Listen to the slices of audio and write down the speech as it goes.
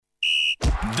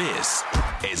This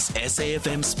is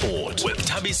SAFM Sport with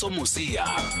Thabiso Mosia.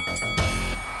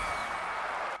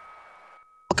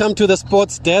 Welcome to the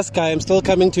Sports Desk. I am still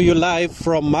coming to you live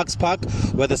from Max Park,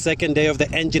 where the second day of the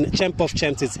Engen Champ of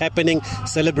Champs is happening,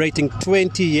 celebrating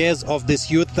 20 years of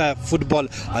this youth football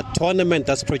tournament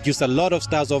that's produced a lot of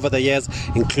stars over the years,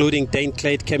 including Dane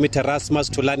Clayt, Kemi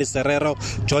Terasmas, Tulani Serrero,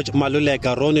 George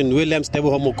Malulega, Ronin Williams,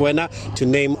 Teboho Mokoena, to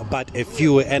name but a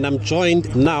few. And I'm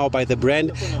joined now by the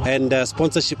brand and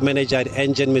sponsorship manager at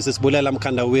Engen, Mrs. Bulela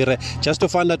Mkandawire, just to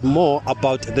find out more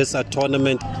about this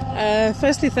tournament.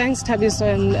 Firstly, thanks,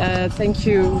 Thabiso, and thank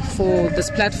you for this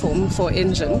platform for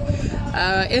Engen.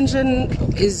 Engen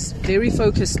is very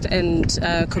focused and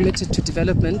committed to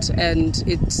development, and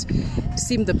it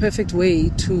seemed the perfect way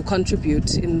to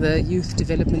contribute in the youth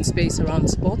development space around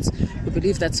sports. We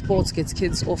believe that sports gets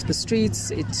kids off the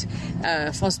streets, it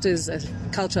fosters a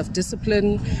culture of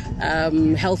discipline,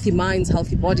 healthy minds,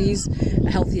 healthy bodies,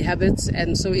 healthy habits,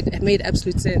 and so it made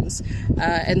absolute sense.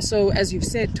 And so, as you've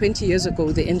said, 20 years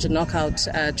ago, the Engen Knockout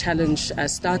Challenge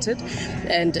started,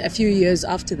 and a few years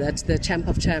after that, the Champ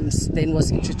of Champs then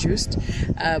was introduced.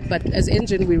 But as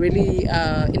Engen, we're really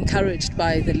encouraged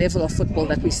by the level of football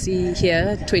that we see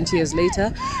here 20 years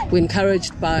later. We're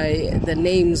encouraged by the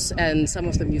names, and some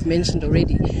of them you've mentioned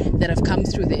already, that have come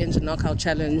through the Engen Knockout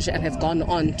Challenge and have gone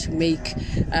on to make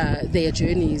their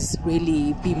journeys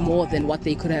really be more than what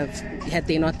they could have had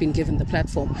they not been given the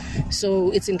platform.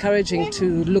 So it's encouraging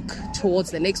to look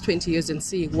towards the next 20 years and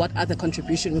see what other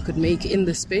contribution we could make in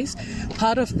this space.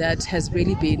 Part of that has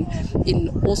really been in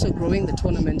also growing the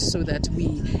tournament so that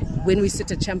when we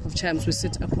sit at Champ of Champs, we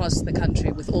sit across the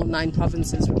country with all 9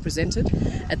 provinces represented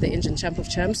at the Engen Champ of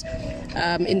Champs.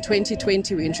 In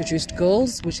 2020, we introduced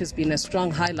girls, which has been a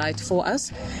strong highlight for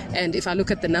us. And if I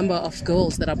look at the number of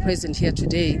girls that are present here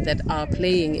today that are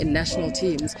playing in national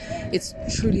teams, it's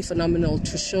truly phenomenal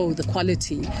to show the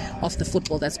quality of the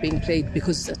football that's being played,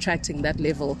 because it's attracting that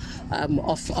level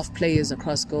of players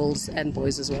across girls and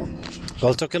boys as well.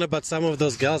 Well, talking about some of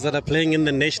those girls that are playing in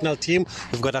the national team,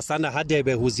 we've got Asanda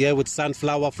Hadebe, who's here with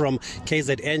Sunflower from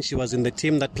KZN. She was in the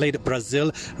team that played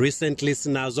Brazil recently.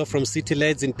 Sinazo from City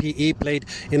Lads in PE played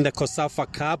in the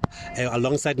COSAFA Cup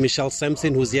alongside Michelle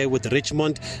Sampson, who's here with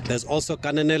Richmond. There's also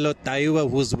Kananelo Taiwa,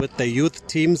 who's with the youth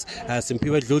teams,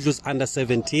 Simpiwe Dludlu's under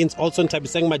 17s. Also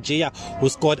Ntabiseng Majia, who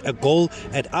scored a goal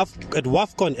at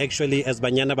WAFCON actually, as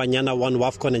Banyana won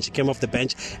WAFCON, and she came off the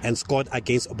bench and scored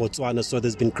against Botswana. So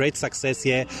there's been great success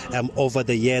here over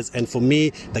the years, and for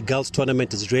me the girls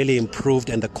tournament is really improved,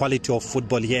 and the quality of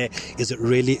football here is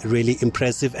really, really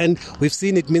impressive. And we've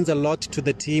seen it means a lot to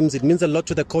the teams, it means a lot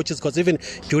to the coaches, because even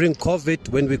during COVID,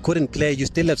 when we couldn't play, you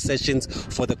still have sessions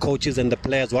for the coaches and the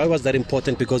players. Why was that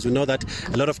important? Because we know that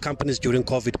a lot of companies during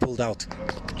COVID pulled out.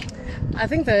 I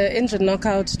think the Engen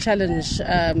Knockout Challenge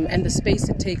and the space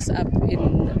it takes up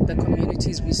in the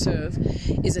communities we serve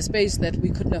is a space that we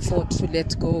couldn't afford to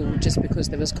let go just because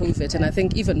there was COVID. And I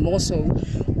think even more so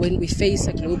when we face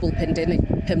a global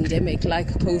pandemic like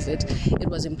COVID, it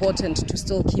was important to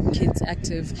still keep kids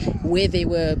active where they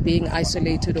were being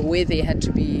isolated or where they had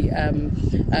to be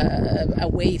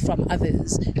away from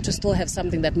others, to still have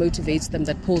something that motivates them,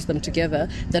 that pulls them together,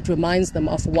 that reminds them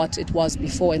of what it was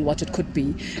before and what it could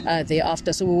be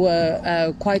thereafter. So we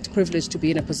were quite privileged to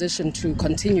be in a position to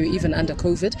continue even under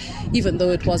COVID, even though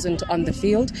it wasn't on the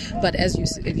field. But as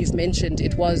you've mentioned,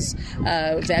 it was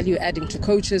value adding to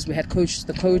coaches. We had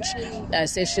coach-to-coach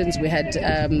sessions, we had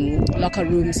locker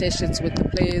room sessions with the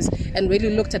players, and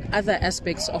really looked at other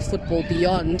aspects of football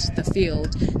beyond the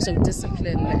field. So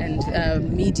discipline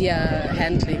and media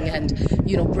handling and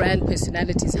brand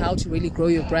personalities, how to really grow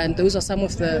your brand. Those are some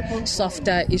of the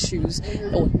softer issues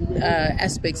or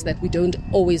aspects that we don't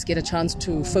always get a chance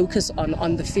to focus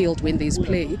on the field when there's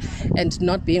play, and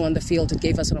not being on the field, it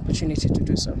gave us an opportunity to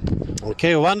do so.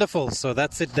 Okay, wonderful. So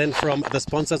that's it then from the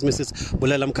sponsors. Mrs.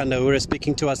 Bulela Mkandawire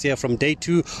speaking to us here from day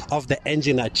 2 of the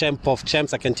Engen Champ of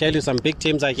Champs. I can tell you some big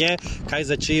teams are here.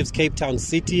 Kaizer Chiefs, Cape Town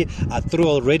City are through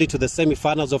already to the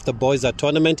semi-finals of the boys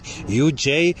tournament.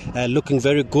 UJ looking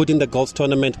very good in the girls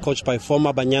tournament, coached by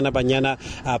former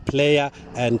Banyana player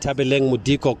and Tabeleng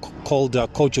Mudiko, called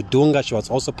Coach Dunga. She was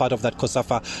also part of that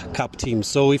COSAFA Cup team.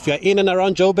 So if you're in and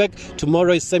around Joburg,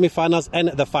 tomorrow is semi-finals and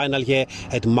the final here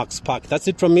at Max Park. That's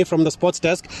it from me from the Sports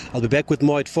Desk. I'll be back with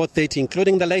more at 4:30,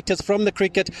 including the latest from the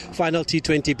cricket final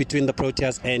T20 between the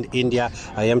Proteas and India.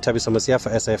 I am Thabiso Mosia for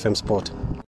SAFM Sport.